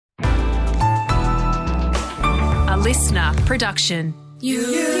listener production. You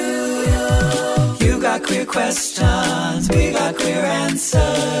got queer questions, we got queer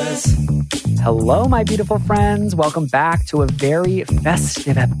answers. Hello, my beautiful friends. Welcome back to a very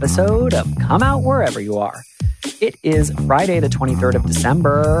festive episode of Come Out Wherever You Are. It is Friday, the 23rd of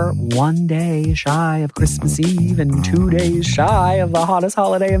December, 1 day shy of Christmas Eve and 2 days shy of the hottest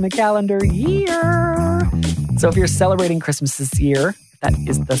holiday in the calendar year. So if you're celebrating Christmas this year, that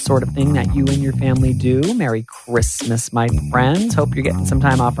is the sort of thing that you and your family do. Merry Christmas, my friends. Hope you're getting some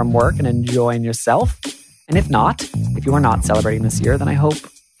time off from work and enjoying yourself. And if not, if you are not celebrating this year, then I hope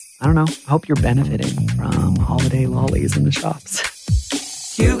you're benefiting from holiday lollies in the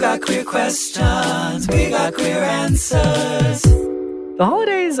shops. You got queer questions, we got queer answers. The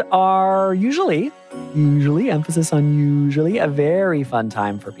holidays are usually, emphasis on usually, a very fun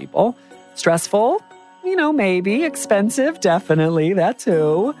time for people. Stressful, maybe. Expensive, definitely, that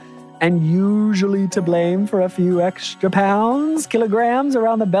too. And usually to blame for a few extra pounds, kilograms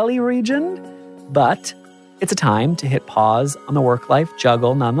around the belly region. But it's a time to hit pause on the work-life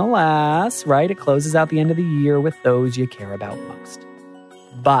juggle nonetheless, right? It closes out the end of the year with those you care about most.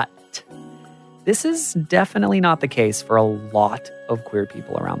 But this is definitely not the case for a lot of queer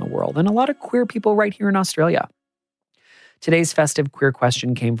people around the world and a lot of queer people right here in Australia. Today's festive queer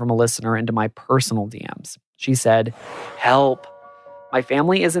question came from a listener into my personal DMs. She said, "Help. My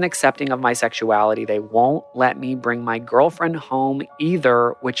family isn't accepting of my sexuality. They won't let me bring my girlfriend home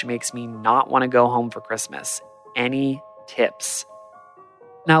either, which makes me not want to go home for Christmas. Any tips?"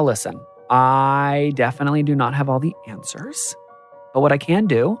 Now listen, I definitely do not have all the answers, but what I can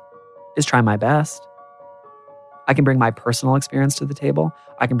do is try my best. I can bring my personal experience to the table.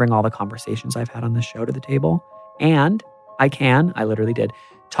 I can bring all the conversations I've had on this show to the table. And I literally did,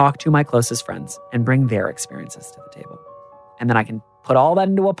 talk to my closest friends and bring their experiences to the table. And then I can put all that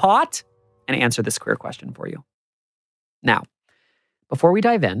into a pot and answer this queer question for you. Now, before we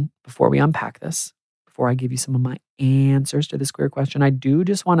dive in, before we unpack this, before I give you some of my answers to this queer question, I do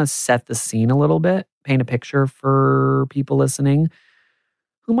just want to set the scene a little bit, paint a picture for people listening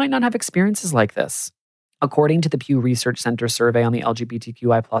who might not have experiences like this. According to the Pew Research Center survey on the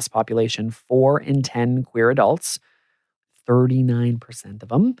LGBTQI+ population, 4 in 10 queer adults, 39% of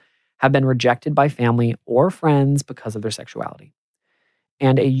them, have been rejected by family or friends because of their sexuality.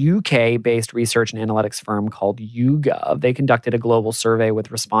 And a UK-based research and analytics firm called YouGov, they conducted a global survey with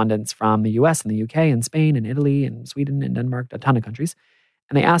respondents from the US and the UK and Spain and Italy and Sweden and Denmark, a ton of countries.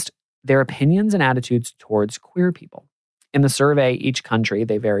 And they asked their opinions and attitudes towards queer people. In the survey, each country,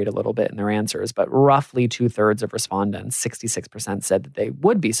 they varied a little bit in their answers, but roughly 2/3 of respondents, 66%, said that they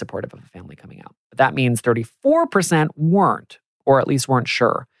would be supportive of a family coming out. But that means 34% weren't, or at least weren't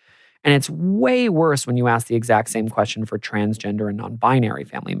sure. And it's way worse when you ask the exact same question for transgender and non-binary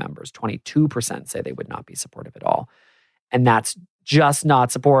family members. 22% say they would not be supportive at all. And that's just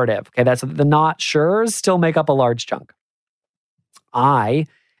not supportive. Okay, that's the not sures still make up a large chunk. I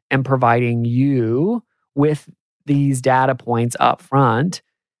am providing you with these data points up front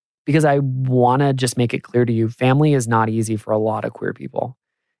because I want to just make it clear to you, family is not easy for a lot of queer people.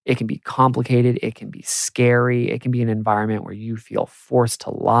 It can be complicated. It can be scary. It can be an environment where you feel forced to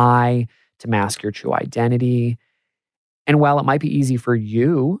lie, to mask your true identity. And while it might be easy for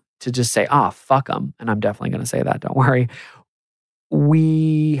you to just say, fuck them, and I'm definitely going to say that, don't worry,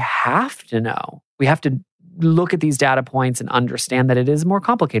 we have to know. We have to look at these data points and understand that it is more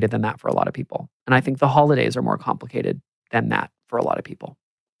complicated than that for a lot of people. And I think the holidays are more complicated than that for a lot of people.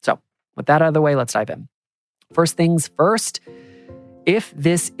 So with that out of the way, let's dive in. First things first, if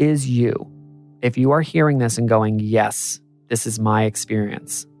this is you, if you are hearing this and going, yes, this is my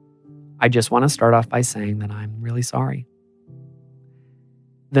experience, I just want to start off by saying that I'm really sorry.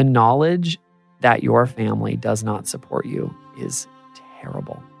 The knowledge that your family does not support you is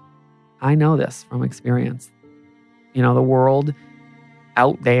terrible. I know this from experience. The world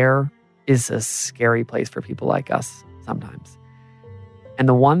out there is a scary place for people like us sometimes. And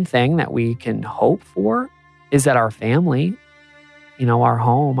the one thing that we can hope for is that our family, our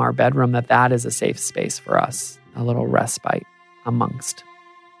home, our bedroom, that is a safe space for us, a little respite amongst,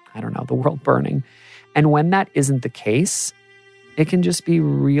 the world burning. And when that isn't the case, it can just be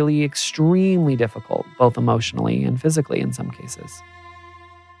really extremely difficult, both emotionally and physically in some cases.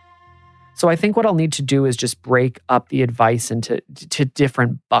 So I think what I'll need to do is just break up the advice into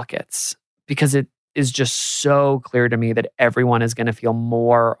different buckets, because it is just so clear to me that everyone is going to feel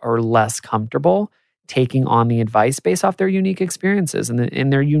more or less comfortable taking on the advice based off their unique experiences and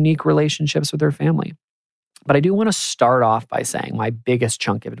in their unique relationships with their family. But I do want to start off by saying my biggest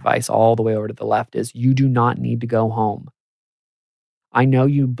chunk of advice all the way over to the left is you do not need to go home. I know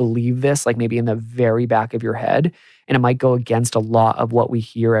you believe this, like maybe in the very back of your head, and it might go against a lot of what we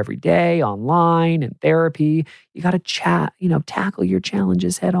hear every day online and therapy. You got to tackle your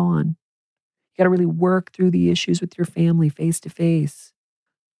challenges head on. You got to really work through the issues with your family face to face.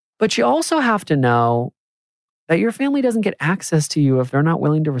 But you also have to know that your family doesn't get access to you if they're not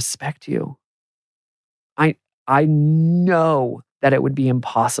willing to respect you. I know that it would be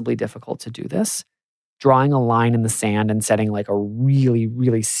impossibly difficult to do this. Drawing a line in the sand and setting like a really,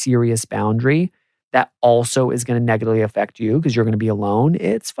 really serious boundary that also is going to negatively affect you because you're going to be alone.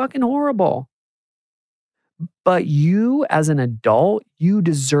 It's fucking horrible. But you as an adult, you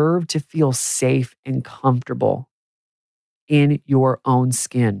deserve to feel safe and comfortable in your own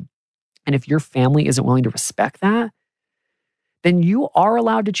skin. And if your family isn't willing to respect that, then you are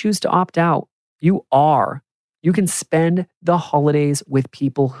allowed to choose to opt out. You are. You can spend the holidays with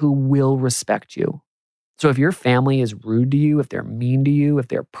people who will respect you. So if your family is rude to you, if they're mean to you, if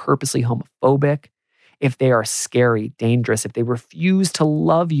they're purposely homophobic, if they are scary, dangerous, if they refuse to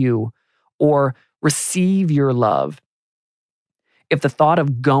love you or receive your love, if the thought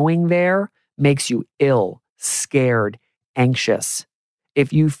of going there makes you ill, scared, anxious,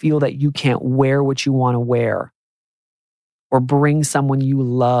 if you feel that you can't wear what you want to wear or bring someone you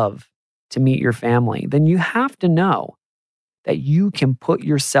love to meet your family, then you have to know that you can put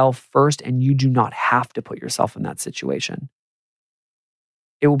yourself first and you do not have to put yourself in that situation.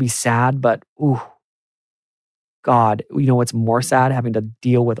 It will be sad, but God, you know what's more sad? Having to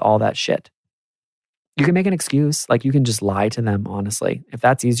deal with all that shit. You can make an excuse, like you can just lie to them, honestly. If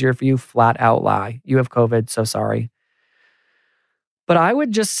that's easier for you, flat out lie. You have COVID, so sorry. But I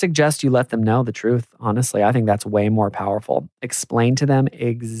would just suggest you let them know the truth, honestly. I think that's way more powerful. Explain to them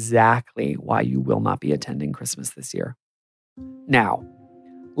exactly why you will not be attending Christmas this year. Now,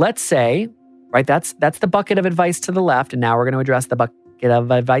 let's say, right, that's the bucket of advice to the left, and now we're going to address the bucket of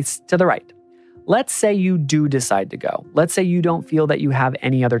advice to the right. Let's say you do decide to go. Let's say you don't feel that you have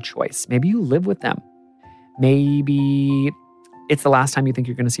any other choice. Maybe you live with them. Maybe it's the last time you think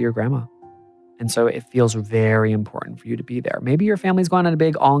you're going to see your grandma. And so it feels very important for you to be there. Maybe your family's going on a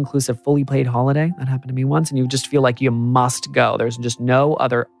big all-inclusive, fully paid holiday. That happened to me once, and you just feel like you must go. There's just no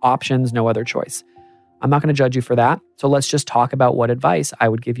other options, no other choice. I'm not going to judge you for that. So let's just talk about what advice I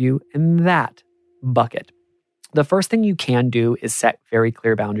would give you in that bucket. The first thing you can do is set very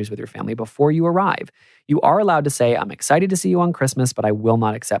clear boundaries with your family before you arrive. You are allowed to say, I'm excited to see you on Christmas, but I will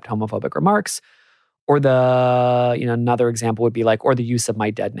not accept homophobic remarks. Or another example would be like, or the use of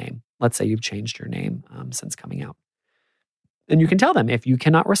my dead name. Let's say you've changed your name since coming out. And you can tell them, if you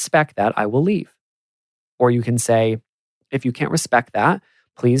cannot respect that, I will leave. Or you can say, if you can't respect that,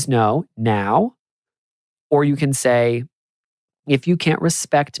 please know now. Or you can say, if you can't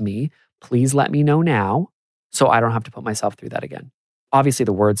respect me, please let me know now so I don't have to put myself through that again. Obviously,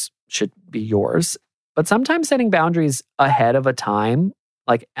 the words should be yours, but sometimes setting boundaries ahead of a time,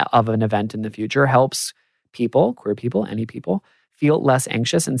 like of an event in the future, helps people, queer people, any people, feel less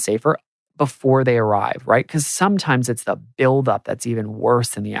anxious and safer before they arrive, right? Because sometimes it's the buildup that's even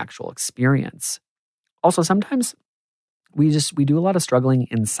worse than the actual experience. Also, sometimes we do a lot of struggling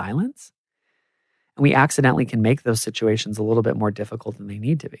in silence. And we accidentally can make those situations a little bit more difficult than they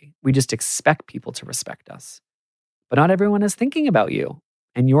need to be. We just expect people to respect us. But not everyone is thinking about you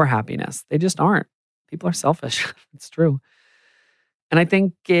and your happiness. They just aren't. People are selfish. It's true. And I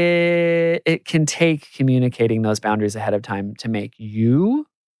think it can take communicating those boundaries ahead of time to make you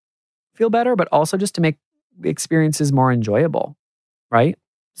feel better, but also just to make experiences more enjoyable, right?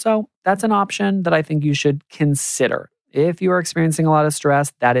 So that's an option that I think you should consider. If you are experiencing a lot of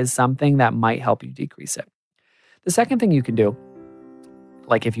stress, that is something that might help you decrease it. The second thing you can do,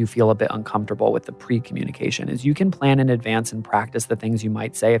 like if you feel a bit uncomfortable with the pre-communication, is you can plan in advance and practice the things you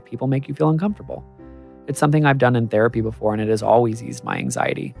might say if people make you feel uncomfortable. It's something I've done in therapy before, and it has always eased my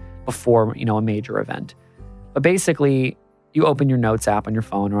anxiety before, a major event. But basically, you open your notes app on your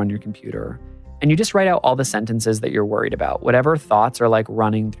phone or on your computer, and you just write out all the sentences that you're worried about. Whatever thoughts are like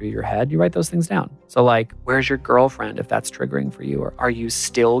running through your head, you write those things down. So like, where's your girlfriend if that's triggering for you? Or are you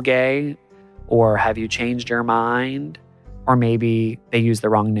still gay? Or have you changed your mind? Or maybe they use the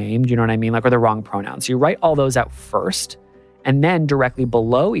wrong name, do you know what I mean? Like, or the wrong pronouns. So you write all those out first. And then directly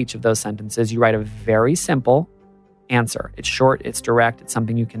below each of those sentences, you write a very simple answer. It's short, it's direct, it's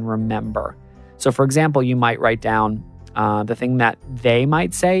something you can remember. So for example, you might write down, the thing that they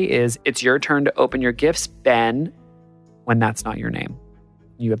might say is, it's your turn to open your gifts, Ben, when that's not your name.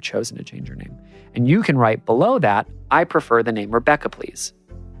 You have chosen to change your name. And you can write below that, I prefer the name Rebecca, please.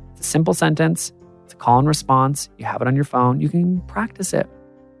 It's a simple sentence. It's a call and response. You have it on your phone. You can practice it.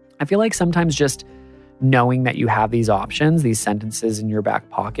 I feel like sometimes just knowing that you have these options, these sentences in your back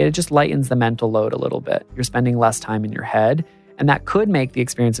pocket, it just lightens the mental load a little bit. You're spending less time in your head, and that could make the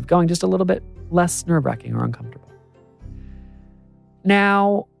experience of going just a little bit less nerve-wracking or uncomfortable.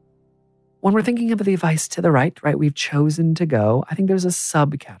 Now, when we're thinking of the advice to the right, we've chosen to go, I think there's a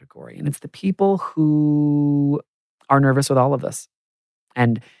subcategory, and it's the people who are nervous with all of this.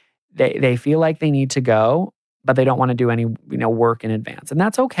 And they feel like they need to go, but they don't want to do any work in advance. And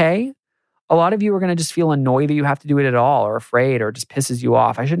that's okay. A lot of you are going to just feel annoyed that you have to do it at all, or afraid, or it just pisses you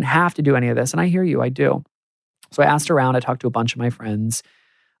off. I shouldn't have to do any of this. And I hear you, I do. So I asked around, I talked to a bunch of my friends,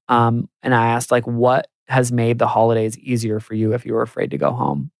 and I asked what has made the holidays easier for you if you were afraid to go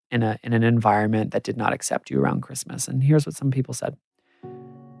home in an environment that did not accept you around Christmas. And here's what some people said.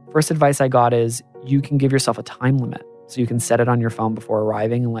 First advice I got is you can give yourself a time limit. So you can set it on your phone before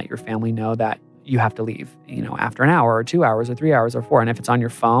arriving and let your family know that you have to leave, after an hour or 2 hours or 3 hours or 4. And if it's on your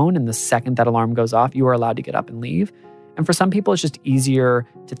phone and the second that alarm goes off, you are allowed to get up and leave. And for some people, it's just easier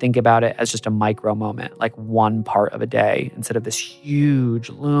to think about it as just a micro moment, like one part of a day, instead of this huge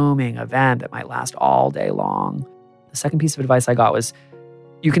looming event that might last all day long. The second piece of advice I got was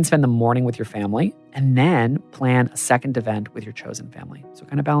you can spend the morning with your family and then plan a second event with your chosen family. So it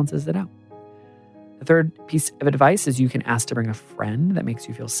kind of balances it out. The third piece of advice is you can ask to bring a friend that makes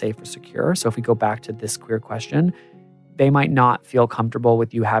you feel safe or secure. So if we go back to this queer question, they might not feel comfortable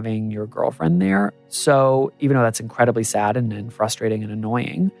with you having your girlfriend there. So even though that's incredibly sad and frustrating and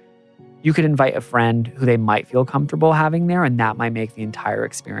annoying, you could invite a friend who they might feel comfortable having there, and that might make the entire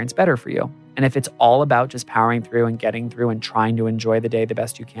experience better for you. And if it's all about just powering through and getting through and trying to enjoy the day the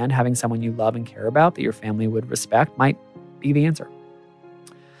best you can, having someone you love and care about that your family would respect might be the answer.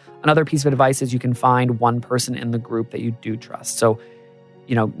 Another piece of advice is you can find one person in the group that you do trust. So,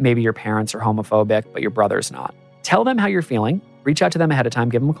 maybe your parents are homophobic, but your brother's not. Tell them how you're feeling. Reach out to them ahead of time.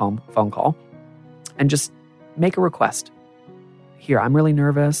 Give them a phone call. And just make a request. Here, I'm really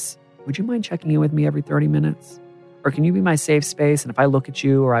nervous. Would you mind checking in with me every 30 minutes? Or can you be my safe space? And if I look at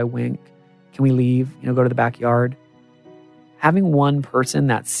you or I wink, can we leave? Go to the backyard? Having one person,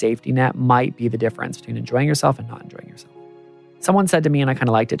 that safety net, might be the difference between enjoying yourself and not enjoying yourself. Someone said to me, and I kind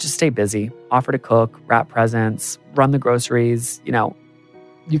of liked it, just stay busy, offer to cook, wrap presents, run the groceries.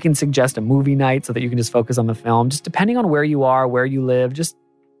 You can suggest a movie night so that you can just focus on the film. Just depending on where you are, where you live, just,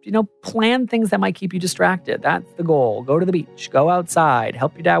 plan things that might keep you distracted. That's the goal. Go to the beach, go outside,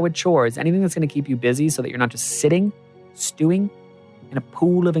 help your dad with chores, anything that's going to keep you busy so that you're not just sitting, stewing in a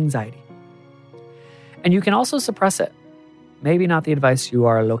pool of anxiety. And you can also suppress it. Maybe not the advice you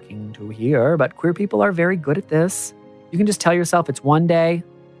are looking to hear, but queer people are very good at this. You can just tell yourself it's one day,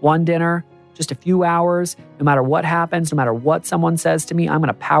 one dinner, just a few hours. No matter what happens, no matter what someone says to me, I'm going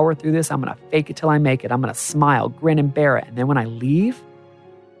to power through this. I'm going to fake it till I make it. I'm going to smile, grin, and bear it. And then when I leave,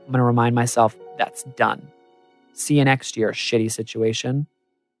 I'm going to remind myself that's done. See you next year, shitty situation.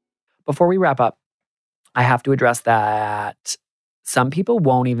 Before we wrap up, I have to address that some people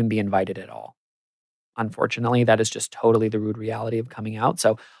won't even be invited at all. Unfortunately, that is just totally the rude reality of coming out.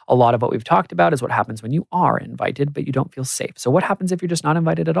 So a lot of what we've talked about is what happens when you are invited, but you don't feel safe. So what happens if you're just not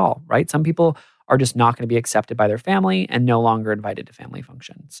invited at all, right? Some people are just not going to be accepted by their family and no longer invited to family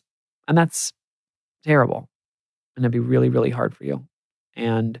functions. And that's terrible. And it'd be really, really hard for you.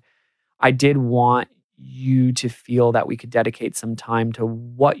 And I did want you to feel that we could dedicate some time to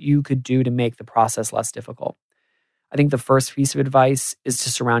what you could do to make the process less difficult. I think the first piece of advice is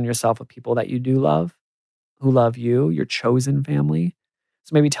to surround yourself with people that you do love, who love you, your chosen family.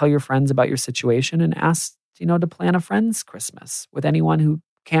 So maybe tell your friends about your situation and ask, to plan a friend's Christmas with anyone who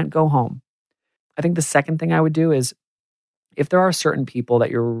can't go home. I think the second thing I would do is if there are certain people that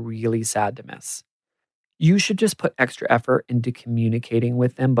you're really sad to miss, you should just put extra effort into communicating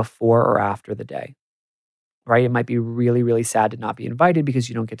with them before or after the day, right? It might be really, really sad to not be invited because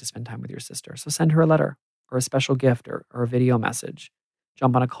you don't get to spend time with your sister. So send her a letter or a special gift or a video message.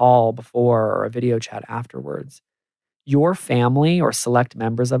 Jump on a call before or a video chat afterwards. Your family or select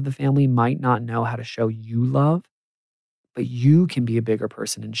members of the family might not know how to show you love, but you can be a bigger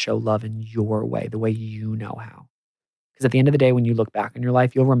person and show love in your way, the way you know how. Because at the end of the day, when you look back in your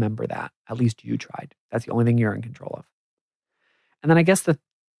life, you'll remember that. At least you tried. That's the only thing you're in control of. And then I guess the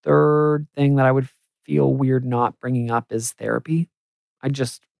third thing that I would feel weird not bringing up is therapy. I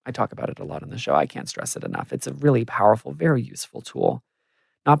talk about it a lot on the show. I can't stress it enough. It's a really powerful, very useful tool.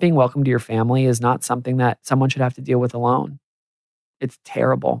 Not being welcome to your family is not something that someone should have to deal with alone. It's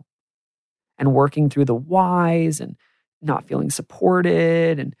terrible. And working through the whys and not feeling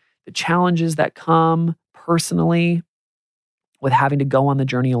supported and the challenges that come personally with having to go on the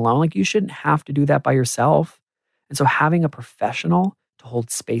journey alone, you shouldn't have to do that by yourself. And so having a professional to hold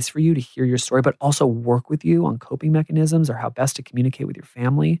space for you, to hear your story, but also work with you on coping mechanisms or how best to communicate with your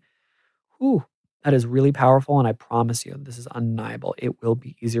family. Whew, that is really powerful. And I promise you, this is undeniable. It will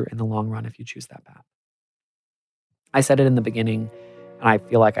be easier in the long run if you choose that path. I said it in the beginning, and I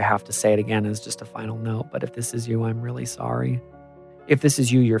feel like I have to say it again as just a final note. But if this is you, I'm really sorry. If this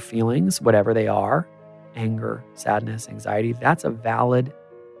is you, your feelings, whatever they are, anger, sadness, anxiety, that's a valid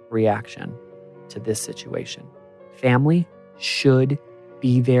reaction to this situation. Family should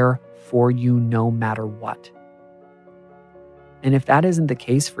be there for you no matter what. And if that isn't the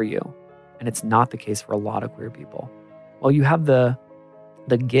case for you, and it's not the case for a lot of queer people, well, you have the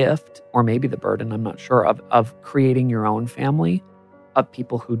gift, or maybe the burden, I'm not sure, of creating your own family of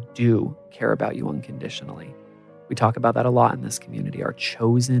people who do care about you unconditionally. We talk about that a lot in this community, our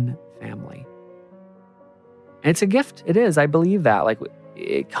chosen family. And it's a gift. It is. I believe that. Like,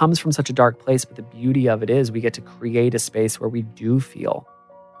 it comes from such a dark place, but the beauty of it is we get to create a space where we do feel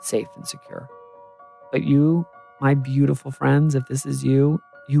safe and secure. But you, my beautiful friends, if this is you,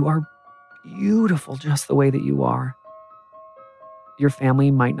 you are beautiful just the way that you are. Your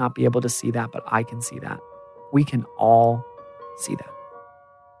family might not be able to see that, but I can see that. We can all see that.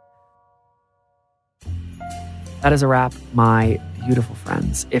 That is a wrap, my beautiful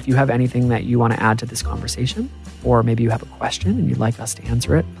friends. If you have anything that you want to add to this conversation, or maybe you have a question and you'd like us to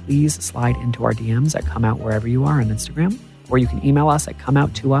answer it, please slide into our DMs at Come Out Wherever You Are on Instagram, or you can email us at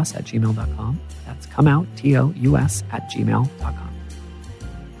comeouttous@gmail.com. That's comeouttous@gmail.com.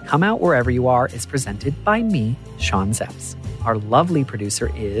 Come Out Wherever You Are is presented by me, Sean Zepps. Our lovely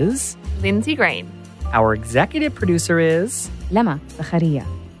producer is Lindsay Grain. Our executive producer is Lema Zacharia.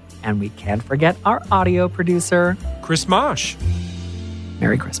 And we can't forget our audio producer, Chris Marsh.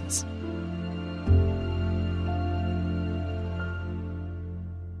 Merry Christmas.